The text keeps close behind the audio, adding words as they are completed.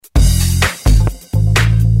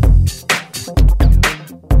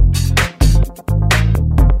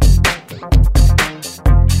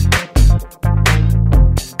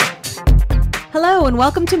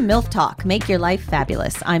welcome to MILF Talk, Make Your Life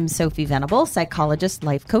Fabulous. I'm Sophie Venable, psychologist,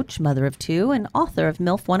 life coach, mother of two, and author of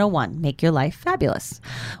MILF 101, Make Your Life Fabulous.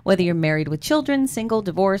 Whether you're married with children, single,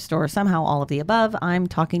 divorced, or somehow all of the above, I'm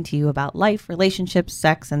talking to you about life, relationships,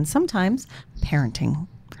 sex, and sometimes parenting.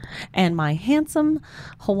 And my handsome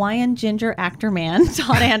Hawaiian ginger actor man,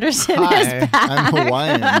 Todd Anderson, is back I'm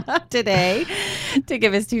Hawaiian today to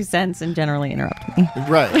give his 2 cents and generally interrupt me.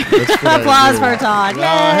 Right. That's what Applause I do. for Todd. Yay!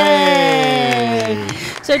 Oh, hey.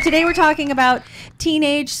 So today we're talking about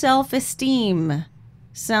teenage self-esteem.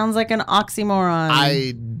 Sounds like an oxymoron.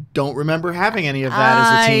 I don't remember having any of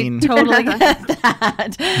that as a teen. I totally get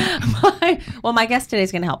that. My guest today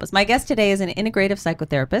is going to help us. My guest today is an integrative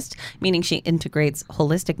psychotherapist, meaning she integrates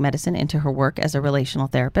holistic medicine into her work as a relational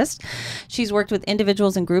therapist. She's worked with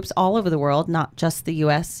individuals and groups all over the world, not just the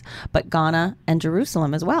U.S., but Ghana and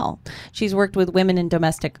Jerusalem as well. She's worked with women in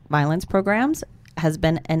domestic violence programs, has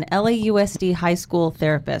been an LAUSD high school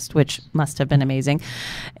therapist, which must have been amazing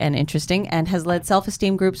and interesting, and has led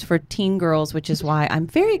self-esteem groups for teen girls, which is why I'm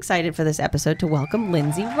very excited for this episode to welcome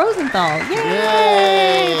Lindsay Rosenthal.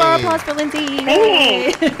 Yay! Bar applause for Lindsay.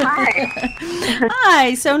 Hey. Hi.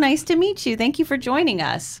 Hi, so nice to meet you. Thank you for joining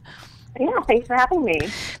us. Yeah, thanks for having me.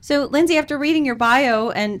 So, Lindsay, after reading your bio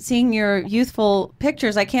and seeing your youthful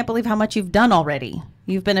pictures, I can't believe how much you've done already.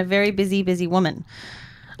 You've been a very busy, busy woman.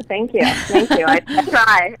 Thank you. I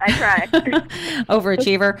try.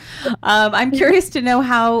 Overachiever. I'm curious to know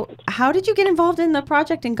how did you get involved in the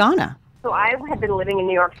project in Ghana? So I had been living in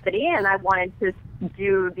New York City, and I wanted to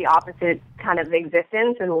do the opposite kind of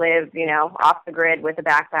existence and live, off the grid with a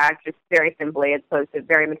backpack, just very simply as opposed to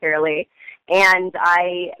very materially. And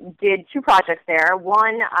I did 2 projects there.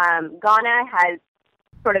 One, Ghana has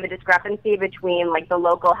sort of a discrepancy between like the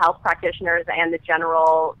local health practitioners and the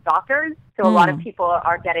general doctors. So a lot of people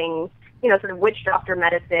are getting, sort of witch doctor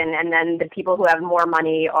medicine, and then the people who have more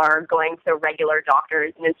money are going to regular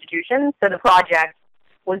doctors and institutions. So the project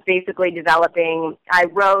was basically I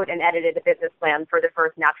wrote and edited a business plan for the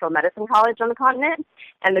first natural medicine college on the continent.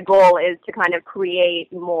 And the goal is to kind of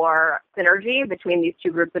create more synergy between these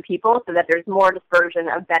 2 groups of people so that there's more dispersion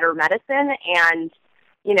of better medicine and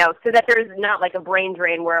so that there's not like a brain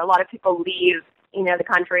drain where a lot of people leave, the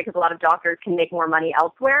country because a lot of doctors can make more money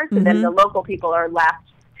elsewhere. So then the local people are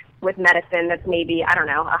left with medicine that's maybe,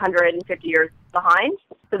 150 years behind.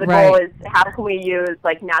 So the goal is how can we use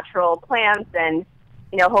like natural plants and,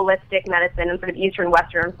 holistic medicine and sort of Eastern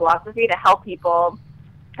Western philosophy to help people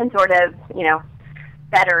and sort of,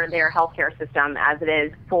 better their healthcare system as it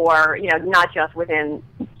is for, not just within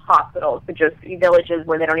hospitals, but just villages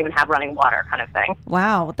where they don't even have running water kind of thing.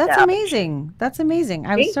 Wow, that's amazing. That's amazing.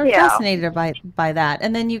 I was sort of fascinated by that.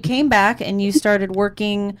 And then you came back and you started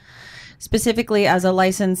working specifically as a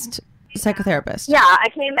licensed psychotherapist. Yeah, I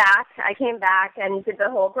came back and did the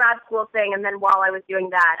whole grad school thing. And then while I was doing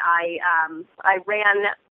that, I ran,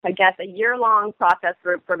 I guess, a year-long process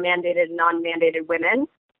group for mandated and non-mandated women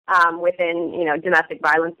within, domestic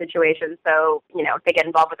violence situations. So, they get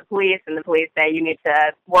involved with the police and the police say you need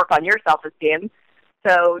to work on your self-esteem.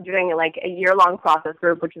 So doing like a year-long process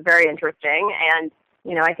group, which is very interesting. And,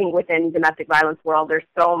 I think within domestic violence world, there's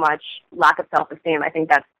so much lack of self-esteem. I think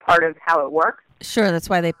that's part of how it works. Sure, that's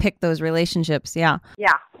why they pick those relationships, yeah.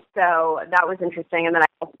 Yeah, so that was interesting. And then I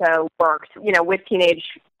also worked, with teenage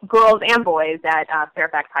girls and boys at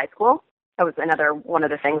Fairfax High School. That was another one of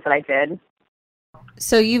the things that I did.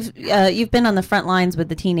 So you've been on the front lines with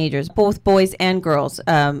the teenagers, both boys and girls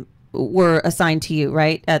were assigned to you,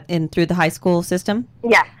 right? Through the high school system?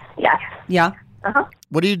 Yes. Yeah. Uh-huh.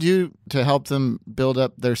 What do you do to help them build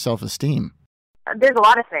up their self-esteem? There's a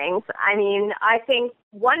lot of things. I mean, I think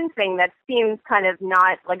one thing that seems kind of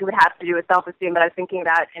not like it would have to do with self-esteem, but I was thinking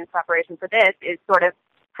about in preparation for this is sort of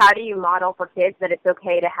how do you model for kids that it's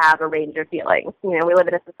okay to have a range of feelings? We live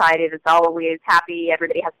in a society that's always happy.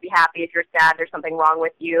 Everybody has to be happy. If you're sad, there's something wrong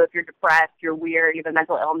with you. If you're depressed, you're weird, you have a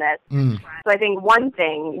mental illness. So I think one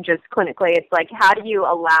thing, just clinically, it's like how do you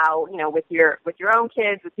allow, with your own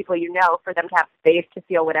kids, with people for them to have space to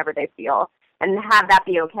feel whatever they feel and have that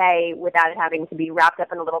be okay without it having to be wrapped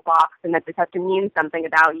up in a little box and that this has to mean something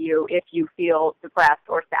about you if you feel depressed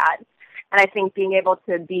or sad. And I think being able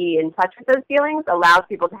to be in touch with those feelings allows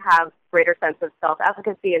people to have greater sense of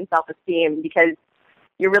self-efficacy and self-esteem because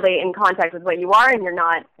you're really in contact with what you are and you're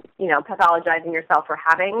not, pathologizing yourself for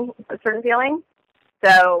having a certain feeling.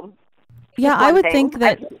 So, yeah, I would think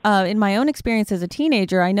that in my own experience as a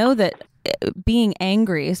teenager, I know that being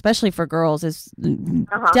angry, especially for girls, is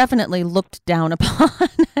definitely looked down upon.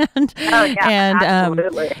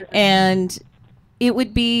 Absolutely. And it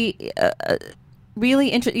would be really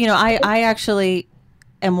interesting. I actually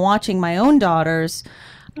am watching my own daughters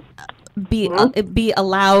be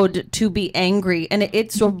allowed to be angry, and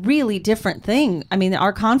it's a really different thing. I mean,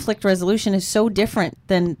 our conflict resolution is so different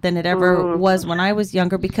than it ever was when I was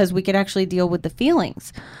younger, because we could actually deal with the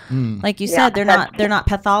feelings. Like you said, they're not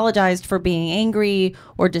pathologized for being angry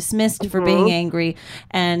or dismissed for being angry.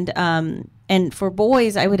 And for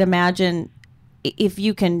boys, I would imagine if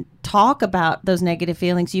you can talk about those negative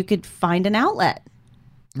feelings, you could find an outlet,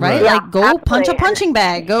 right? Yeah, like go absolutely. punch a punching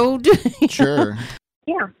bag, go do. Sure.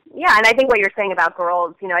 Yeah, and I think what you're saying about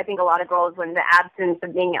girls, I think a lot of girls, when the absence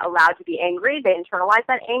of being allowed to be angry, they internalize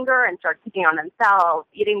that anger and start picking on themselves,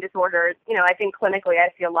 eating disorders. I think clinically I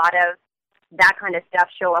see a lot of that kind of stuff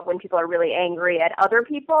show up when people are really angry at other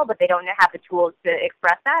people, but they don't have the tools to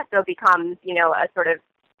express that. So it becomes, a sort of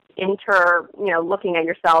looking at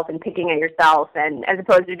yourself and picking at yourself, and as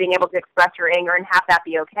opposed to being able to express your anger and have that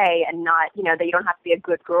be okay, and not, that you don't have to be a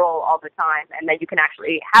good girl all the time, and that you can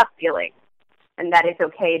actually have feelings, and that it's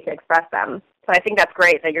okay to express them. So I think that's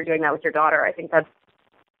great that you're doing that with your daughter. I think that's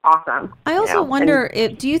awesome. I also wonder,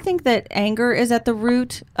 do you think that anger is at the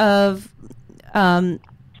root of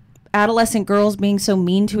adolescent girls being so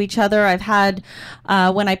mean to each other? I've had,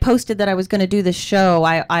 when I posted that I was going to do this show,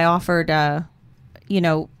 I offered,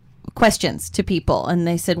 questions to people, and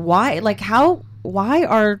they said, why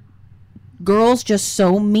are girls just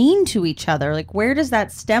so mean to each other? Like, where does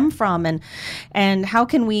that stem from? And how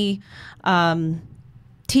can we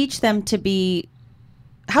teach them to be,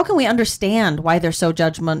 how can we understand why they're so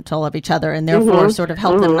judgmental of each other, and therefore sort of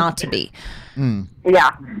help them not to be?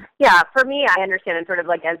 Yeah. For me, I understand it sort of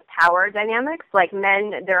like as power dynamics. Like,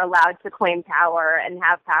 men, they're allowed to claim power and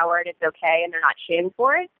have power, and it's okay, and they're not shamed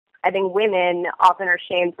for it. I think women often are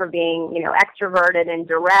shamed for being, extroverted and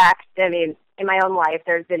direct. I mean, in my own life,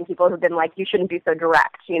 there's been people who've been like, you shouldn't be so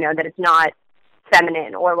direct, that it's not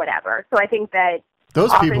feminine or whatever. So I think that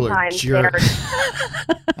those people are jerks.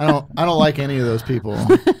 I don't like any of those people.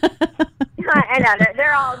 I know,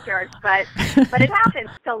 they're all jerks, but it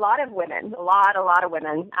happens to a lot of women, a lot of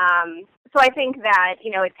women. So I think that,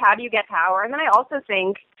 it's how do you get power? And then I also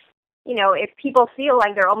think, if people feel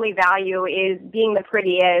like their only value is being the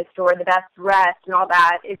prettiest or the best dressed and all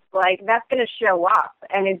that, it's like that's going to show up.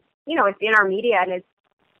 And it's, it's in our media, and it's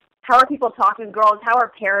how are people talking to girls? How are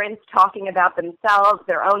parents talking about themselves,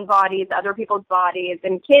 their own bodies, other people's bodies?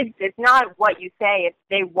 And kids, it's not what you say. It's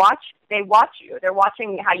they watch you. They're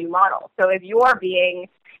watching how you model. So if you're being,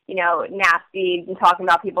 nasty and talking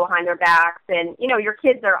about people behind their backs, and, your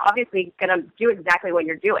kids are obviously going to do exactly what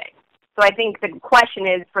you're doing. So I think the question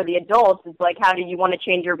is for the adults is like, how do you want to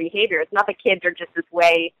change your behavior? It's not the kids are just this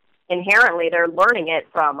way inherently. They're learning it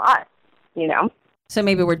from us, So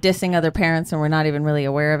maybe we're dissing other parents and we're not even really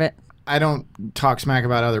aware of it. I don't talk smack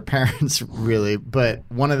about other parents really, but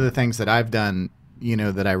one of the things that I've done,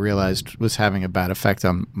 that I realized was having a bad effect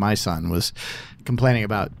on my son was complaining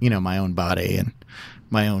about, my own body and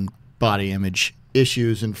my own body image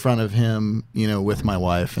issues in front of him, with my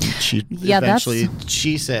wife, and she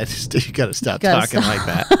she said, you got to stop talking like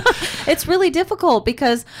that. It's really difficult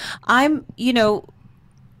because I'm,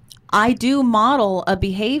 I do model a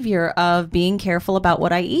behavior of being careful about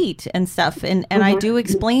what I eat and stuff. And I do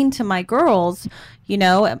explain to my girls,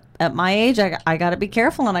 at my age, I got to be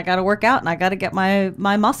careful, and I got to work out, and I got to get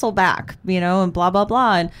my muscle back, and blah, blah,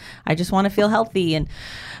 blah. And I just want to feel healthy. And,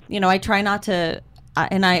 I try not to,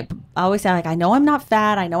 and I always say, like, I know I'm not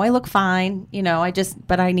fat. I know I look fine,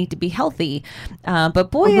 but I need to be healthy.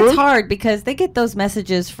 But boy, it's hard because they get those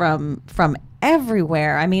messages from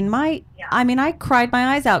everywhere. I mean, I cried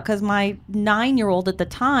my eyes out because my 9-year-old at the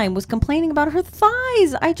time was complaining about her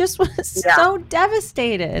thighs. I just was so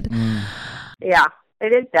devastated. Yeah,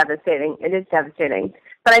 it is devastating.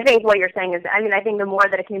 But I think what you're saying is, I think the more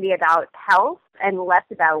that it can be about health and less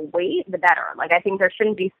about weight, the better. Like, I think there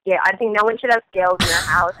shouldn't be scale. I think no one should have scales in their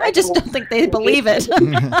house. I just don't think they believe it.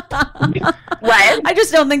 What? I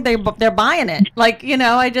just don't think they're buying it. Like,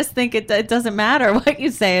 I just think it doesn't matter what you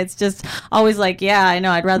say. It's just always like, yeah, I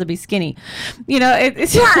know, I'd rather be skinny.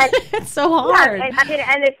 It's it's so hard.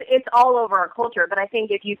 Yeah, and it's all over our culture. But I think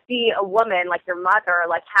if you see a woman like your mother,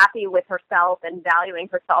 like happy with herself and valuing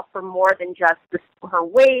herself for more than just her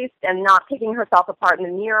waist, and not picking herself apart in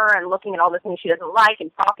the mirror and looking at all the things she doesn't like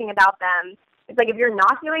and talking about them. It's like, if you're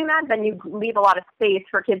not doing that, then you leave a lot of space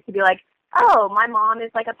for kids to be like, oh, my mom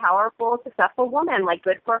is like a powerful, successful woman, like,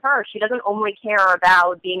 good for her. She doesn't only care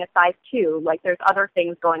about being a size 2. Like, there's other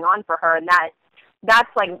things going on for her, and that's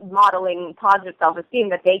like modeling positive self-esteem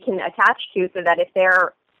that they can attach to, so that if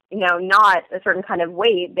they're, not a certain kind of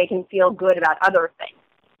weight, they can feel good about other things,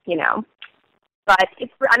 But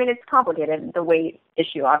it's complicated, the weight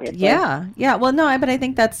issue, obviously. Yeah. Well, no, but I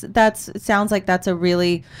think it sounds like that's a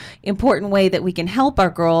really important way that we can help our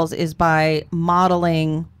girls is by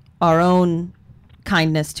modeling our own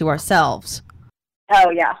kindness to ourselves. Oh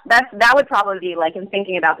yeah, that would probably be like, in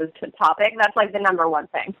thinking about this topic, that's like the number one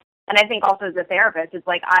thing. And I think also as a therapist, it's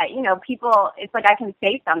like people, it's like I can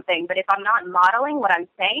say something, but if I'm not modeling what I'm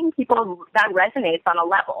saying, that resonates on a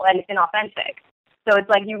level and it's inauthentic. So it's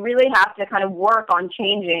like you really have to kind of work on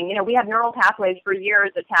changing. We have neural pathways for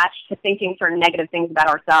years attached to thinking certain negative things about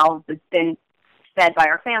ourselves. It's been fed by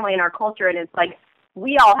our family and our culture, and it's like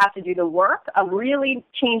we all have to do the work of really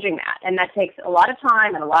changing that. And that takes a lot of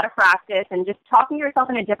time and a lot of practice and just talking to yourself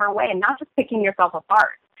in a different way and not just picking yourself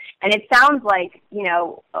apart. And it sounds like,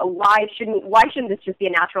 why shouldn't this just be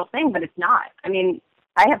a natural thing? But it's not.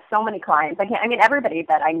 I have so many clients. Everybody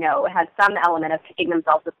that I know has some element of picking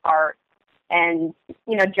themselves apart and,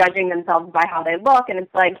 judging themselves by how they look. And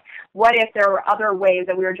it's like, what if there were other ways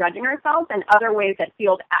that we were judging ourselves and other ways that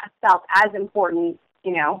felt as important,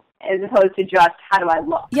 as opposed to just how do I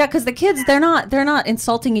look? Yeah, because the kids, they're not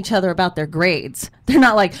insulting each other about their grades. They're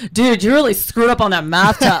not like, dude, you really screwed up on that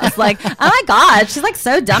math test. Like, oh my God, she's like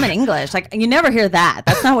so dumb in English. Like, you never hear that.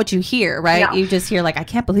 That's not what you hear, right? No. You just hear like, I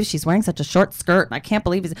can't believe she's wearing such a short skirt. And I can't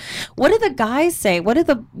believe it's... What do the guys say? What do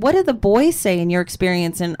the boys say in your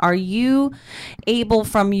experience? And are you able,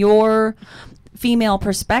 from your female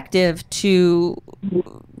perspective, to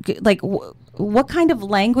like... What kind of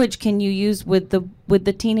language can you use with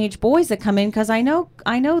the teenage boys that come in? Because I know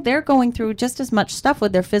they're going through just as much stuff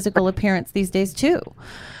with their physical appearance these days too.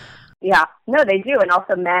 Yeah, no, they do. And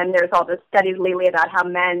also men, there's all this studies lately about how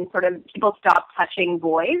people stop touching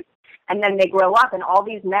boys and then they grow up, and all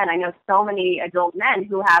these men, I know so many adult men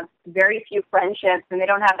who have very few friendships and they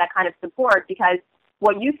don't have that kind of support, because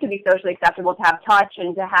what used to be socially acceptable to have touch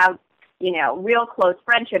and to have, real close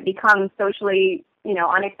friendship becomes socially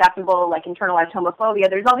unacceptable, like internalized homophobia.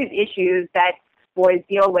 There's all these issues that boys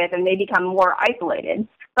deal with, and they become more isolated.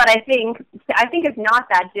 But I think it's not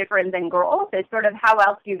that different than girls. It's sort of, how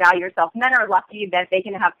else do you value yourself? Men are lucky that they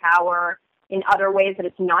can have power in other ways, that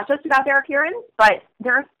it's not just about their appearance. But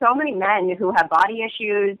there are so many men who have body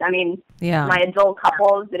issues. My adult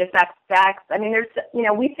couples, it affects sex. There's,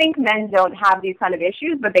 we think men don't have these kind of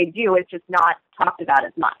issues, but they do. It's just not talked about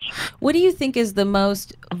as much. What do you think is the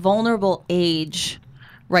most vulnerable age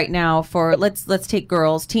right now for, let's take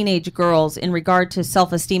girls, teenage girls, in regard to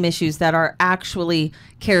self-esteem issues that are actually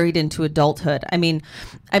carried into adulthood?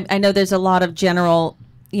 I know there's a lot of general,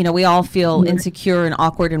 we all feel insecure and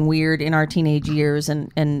awkward and weird in our teenage years,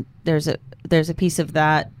 and there's a piece of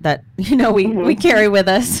that we carry with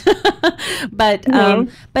us. But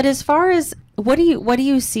as far as what do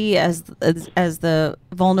you see as the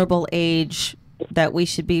vulnerable age that we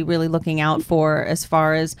should be really looking out for, as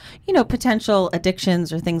far as potential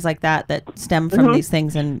addictions or things like that stem from these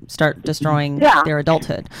things and start destroying their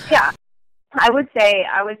adulthood? Yeah. I would say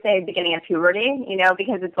beginning of puberty,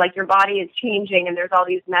 because it's like your body is changing and there's all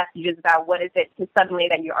these messages about what is it to suddenly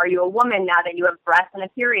that are you a woman now that you have breasts and a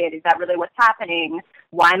period? Is that really what's happening?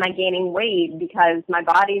 Why am I gaining weight? Because my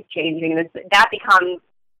body's changing. And that becomes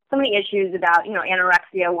so many issues about,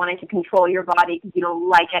 anorexia, wanting to control your body because you don't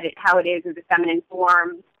like it how it is as a feminine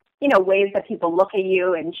form, ways that people look at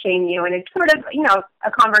you and shame you. And it's sort of,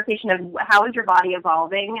 a conversation of how is your body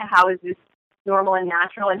evolving? How is this normal and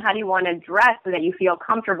natural, and how do you want to dress so that you feel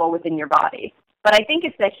comfortable within your body? But I think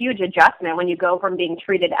it's a huge adjustment when you go from being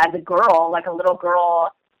treated as a girl, like a little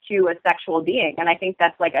girl, to a sexual being. And I think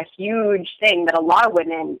that's like a huge thing that a lot of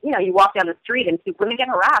women, you walk down the street and women get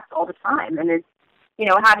harassed all the time. And it's,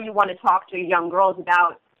 how do you want to talk to young girls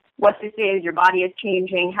about what this is? Your body is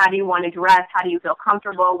changing. How do you want to dress? How do you feel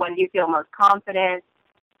comfortable? When do you feel most confident?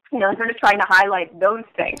 Sort of trying to highlight those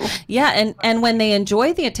things. Yeah, and when they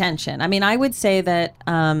enjoy the attention. I would say that,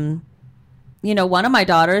 one of my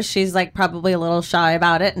daughters, she's like probably a little shy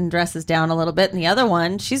about it and dresses down a little bit. And the other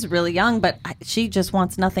one, she's really young, but she just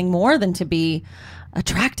wants nothing more than to be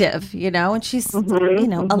attractive, and she's,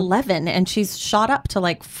 11, and she's shot up to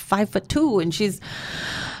like 5'2", and she's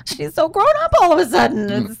so grown up all of a sudden.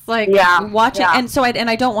 It's like watching. Yeah. And so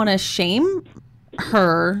I don't want to shame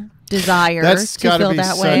her desire that's to feel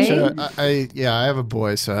that way. I have a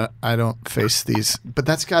boy, so I don't face these, but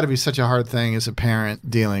that's got to be such a hard thing as a parent,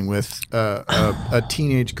 dealing with a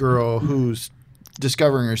teenage girl who's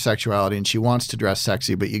discovering her sexuality and she wants to dress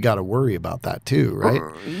sexy, but you got to worry about that too, right?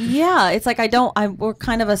 Yeah, it's like we're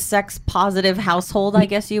kind of a sex positive household, I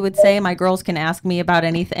guess you would say. My girls can ask me about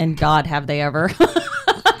anything, and God, have they ever.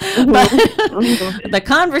 But the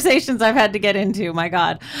conversations I've had to get into, my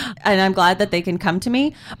God. And I'm glad that they can come to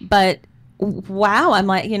me. But wow, I'm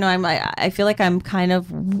like, I feel like I'm kind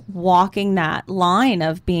of walking that line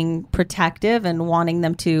of being protective and wanting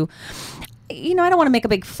them to, I don't want to make a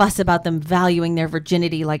big fuss about them valuing their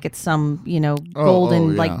virginity like it's some,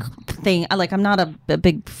 golden like thing. I'm not a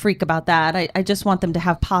big freak about that. I just want them to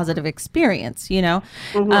have positive experience, and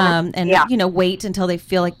wait until they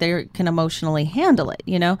feel like they can emotionally handle it,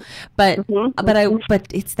 but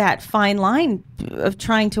it's that fine line of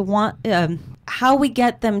trying to want, how we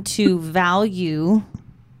get them to value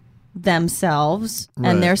themselves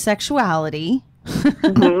and their sexuality,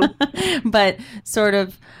 but sort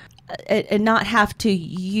of and not have to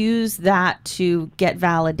use that to get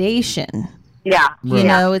validation. Yeah.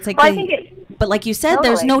 It's like, well, I think but like you said, totally.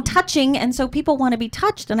 there's no touching. And so people want to be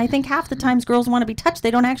touched. And I think half the times girls want to be touched.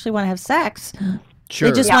 They don't actually want to have sex. Sure.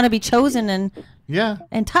 They just want to be chosen and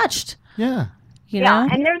touched. Yeah.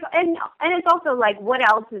 And there's and it's also like, what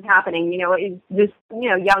else is happening? Is this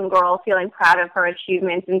young girl feeling proud of her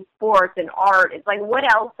achievements in sports and art? It's like, what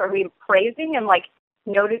else are we praising and like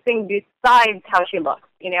noticing besides how she looks?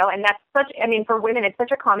 And that's for women, it's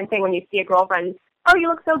such a common thing when you see a girlfriend. Oh, you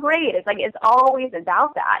look so great. It's like, it's always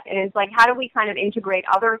about that. And it's like, how do we kind of integrate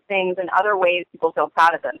other things and other ways people feel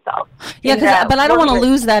proud of themselves? Yeah, but I don't want to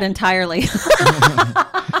lose that entirely.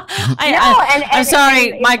 I'm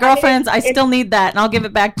sorry, my girlfriends, I still need that, and I'll give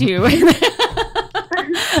it back to you.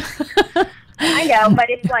 I know,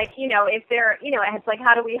 but it's like, if they're, it's like,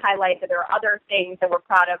 how do we highlight that there are other things that we're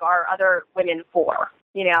proud of our other women for?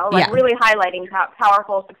 Really highlighting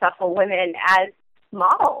powerful, successful women as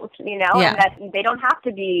models, and that they don't have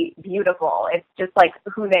to be beautiful. It's just like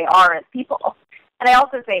who they are as people. And I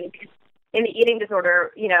also think in the eating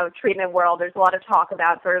disorder, treatment world, there's a lot of talk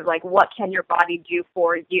about sort of like, what can your body do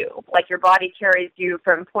for you? Like, your body carries you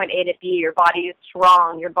from point A to B. Your body is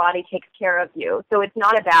strong. Your body takes care of you. So it's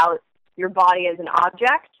not about your body as an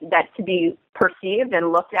object that to be perceived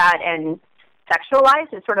and looked at and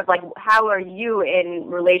sexualized. It's sort of like, how are you in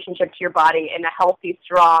relationship to your body in a healthy,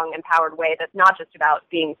 strong, empowered way that's not just about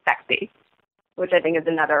being sexy, which I think is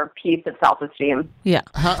another piece of self-esteem. Yeah.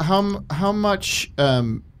 How much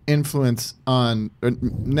influence on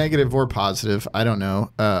negative or positive, I don't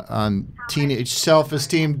know, on teenage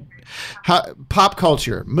self-esteem, pop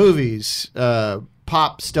culture, movies,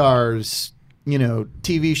 pop stars,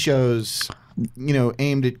 TV shows,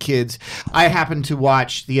 aimed at kids. I happened to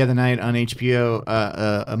watch the other night on HBO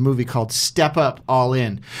a movie called Step Up All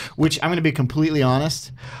In, which, I'm going to be completely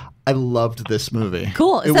honest, I loved this movie.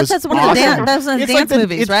 Cool. That's one awesome. of the dance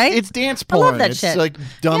movies, right? It's dance porn. I love that it's shit. like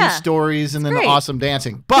dumb stories and then great. awesome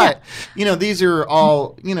dancing. But, these are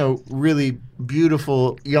all, really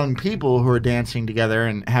beautiful young people who are dancing together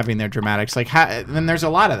and having their dramatics. Then there's a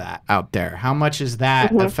lot of that out there. How much is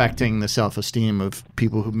that affecting the self-esteem of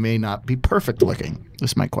people who may not be perfect looking?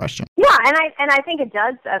 That's my question. Yeah, and I think it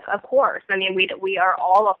does, of course. I mean, we are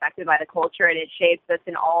all affected by the culture, and it shapes us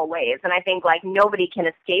in all ways. And I think, like, nobody can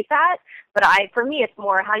escape that. But for me, it's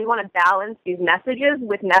more how you want to balance these messages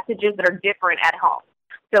with messages that are different at home.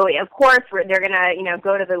 So, of course, they're going to,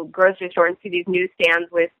 go to the grocery store and see these newsstands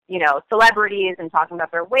with, celebrities and talking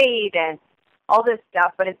about their weight and all this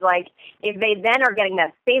stuff. But it's like, if they then are getting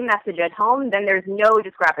that same message at home, then there's no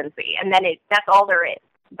discrepancy. And then that's all there is.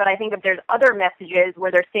 But I think if there's other messages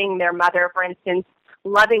where they're seeing their mother, for instance,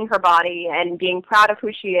 loving her body and being proud of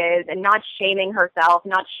who she is and not shaming herself,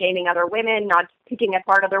 not shaming other women, not picking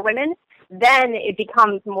apart other women, then it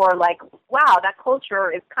becomes more like, wow, that culture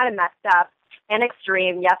is kind of messed up and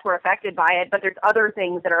extreme. Yes, we're affected by it, but there's other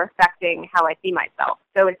things that are affecting how I see myself.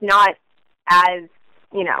 So it's not as,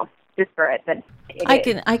 disparate that I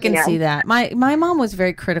can see that. My mom was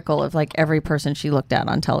very critical of like every person she looked at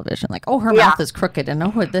on television. Like, oh, her mouth is crooked, and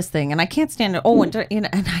oh, this thing, and I can't stand it. Oh, and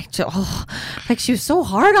I just, like she was so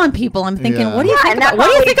hard on people. I'm thinking, what do you think about? What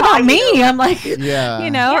do you think about me? I'm like,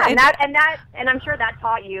 and I'm sure that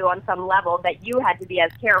taught you on some level that you had to be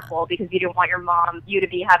as careful because you didn't want you to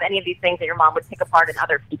have any of these things that your mom would pick apart in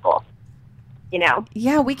other people.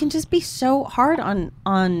 Yeah, we can just be so hard on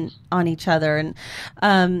each other, and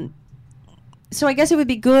so I guess it would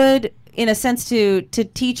be good in a sense to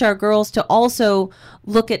teach our girls to also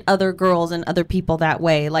look at other girls and other people that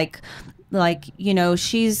way. Like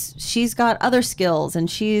she's got other skills, and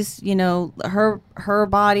she's her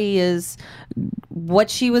body is what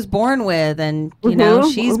she was born with, and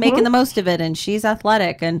she's making the most of it, and she's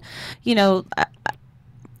athletic, and to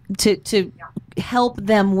help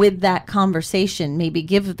them with that conversation, maybe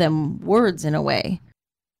give them words in a way.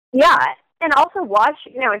 Yeah. And also watch,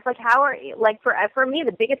 it's like, for me,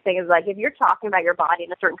 the biggest thing is like, if you're talking about your body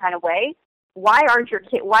in a certain kind of way, why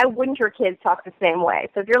wouldn't your kids talk the same way?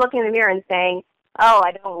 So if you're looking in the mirror and saying, oh,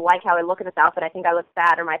 I don't like how I look in this outfit. I think I look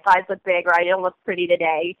fat, or my thighs look big, or I don't look pretty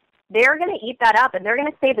today. They're going to eat that up, and they're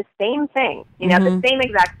going to say the same thing, you know, the same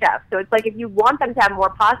exact stuff. So it's like if you want them to have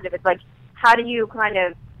more positive, it's like, how do you kind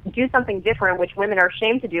of do something different, which women are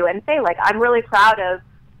ashamed to do, and say, like, I'm really proud of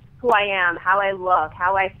who I am, how I look,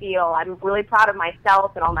 how I feel. I'm really proud of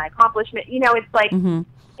myself and all my accomplishments. You know, it's like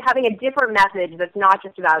having a different message that's not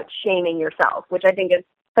just about shaming yourself, which I think is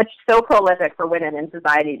so prolific for women in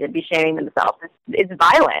society to be shaming themselves. It's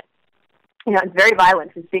violent. You know, it's very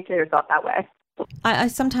violent to speak to yourself that way. I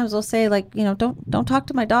sometimes will say, like, you know, don't talk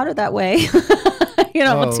to my daughter that way. You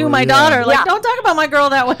know, to my daughter, like, don't talk about my girl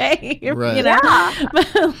that way. Right. You know,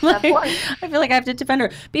 Like, I feel like I have to defend her.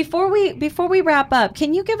 Before we wrap up,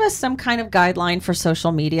 can you give us some kind of guideline for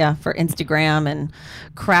social media, for Instagram and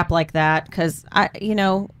crap like that? Because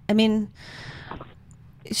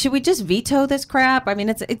should we just veto this crap? I mean,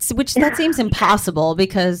 that seems impossible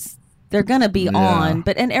because they're gonna be on.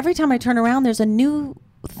 And every time I turn around, there's a new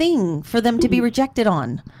thing for them to be rejected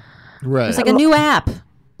on. Right. It's like a new app.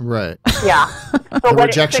 Right. Yeah. The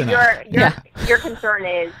rejection your concern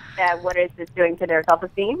is that what is this doing to their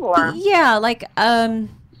self-esteem, or? Yeah, like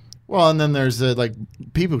well, and then there's like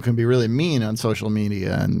people can be really mean on social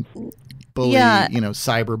media and bully,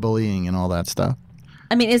 cyberbullying and all that stuff.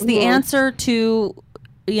 I mean, is the answer to,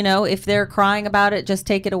 if they're crying about it, just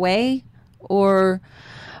take it away, or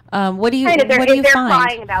what do you find?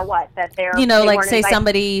 Crying about what? That they're like say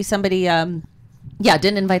somebody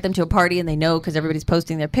didn't invite them to a party and they know because everybody's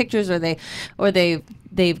posting their pictures, or they've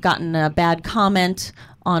gotten a bad comment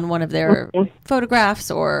on one of their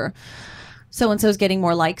photographs, or so and so's getting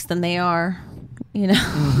more likes than they are. Yeah.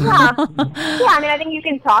 I mean, I think you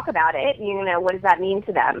can talk about it. What does that mean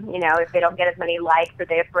to them? If they don't get as many likes, are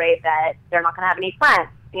they afraid that they're not going to have any friends?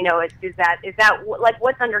 Is that like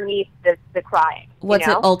what's underneath the crying? What's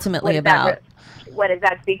it ultimately about? What does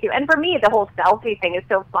that speak to? And for me, the whole selfie thing is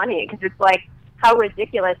so funny because it's like how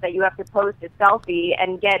ridiculous that you have to post a selfie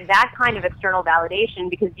and get that kind of external validation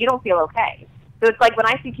because you don't feel okay. So it's like when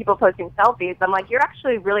I see people posting selfies, I'm like, you're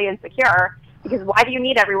actually really insecure because why do you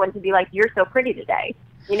need everyone to be like, you're so pretty today?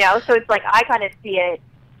 So it's like I kind of see it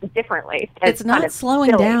differently. It's not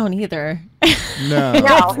slowing down either. No.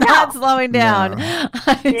 It's not slowing down. No.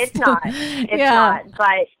 It's not. It's not.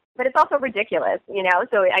 But it's also ridiculous,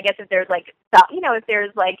 So I guess if there's like, if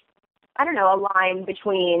there's like, I don't know, a line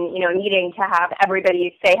between, needing to have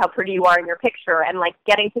everybody say how pretty you are in your picture and like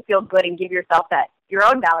getting to feel good and give yourself your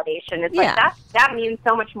own validation. It's like that means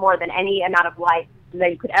so much more than any amount of likes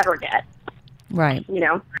that you could ever get. Right.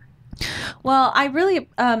 Well, I really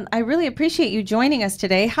appreciate you joining us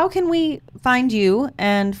today. How can we find you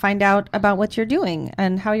and find out about what you're doing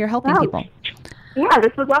and how you're helping people? Yeah,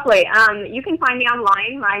 this was lovely. You can find me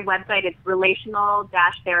online. My website is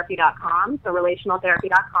relational-therapy.com, so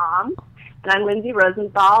relationaltherapy.com. And I'm Lindsay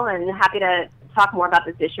Rosenthal, and happy to talk more about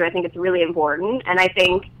this issue. I think it's really important, and I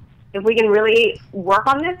think if we can really work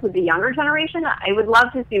on this with the younger generation, I would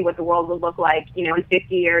love to see what the world would look like, in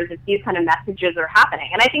 50 years if these kind of messages are happening.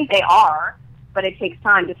 And I think they are, but it takes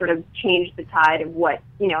time to sort of change the tide of what,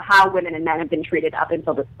 how women and men have been treated up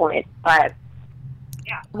until this point. But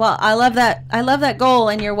yeah. Well, I love that goal,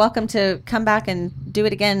 and you're welcome to come back and do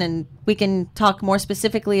it again, and we can talk more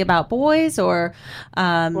specifically about boys or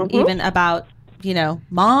even about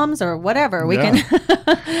moms or whatever. We can.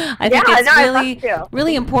 I think it's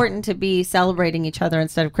really important to be celebrating each other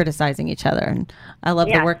instead of criticizing each other. And I love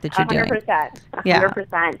the work that you're 100%, doing.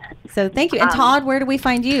 100%. So thank you. And Todd, where do we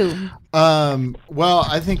find you? Well,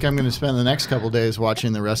 I think I'm going to spend the next couple of days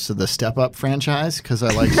watching the rest of the Step Up franchise because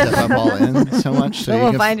I like Step Up All In so much. So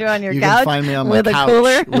we'll find you on your couch. You can find me on my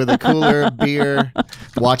couch with a cooler, beer,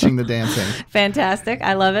 watching the dancing. Fantastic.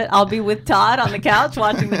 I love it. I'll be with Todd on the couch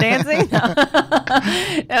watching the dancing.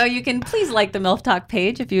 No, you can please like the MILF Talk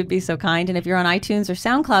page if you would be so kind. And if you're on iTunes or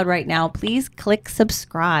SoundCloud right now, please click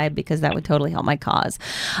subscribe because that would totally help my cause.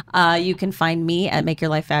 You can find me at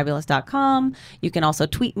makeyourlifefabulous.com. You can also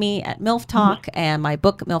tweet me at MILF Talk, and my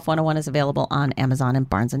book, MILF 101, is available on Amazon and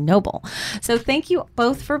Barnes & Noble. So thank you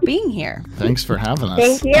both for being here. Thanks for having us.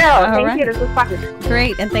 Thank you. Thank you. This was fun.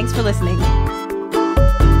 Great, and thanks for listening.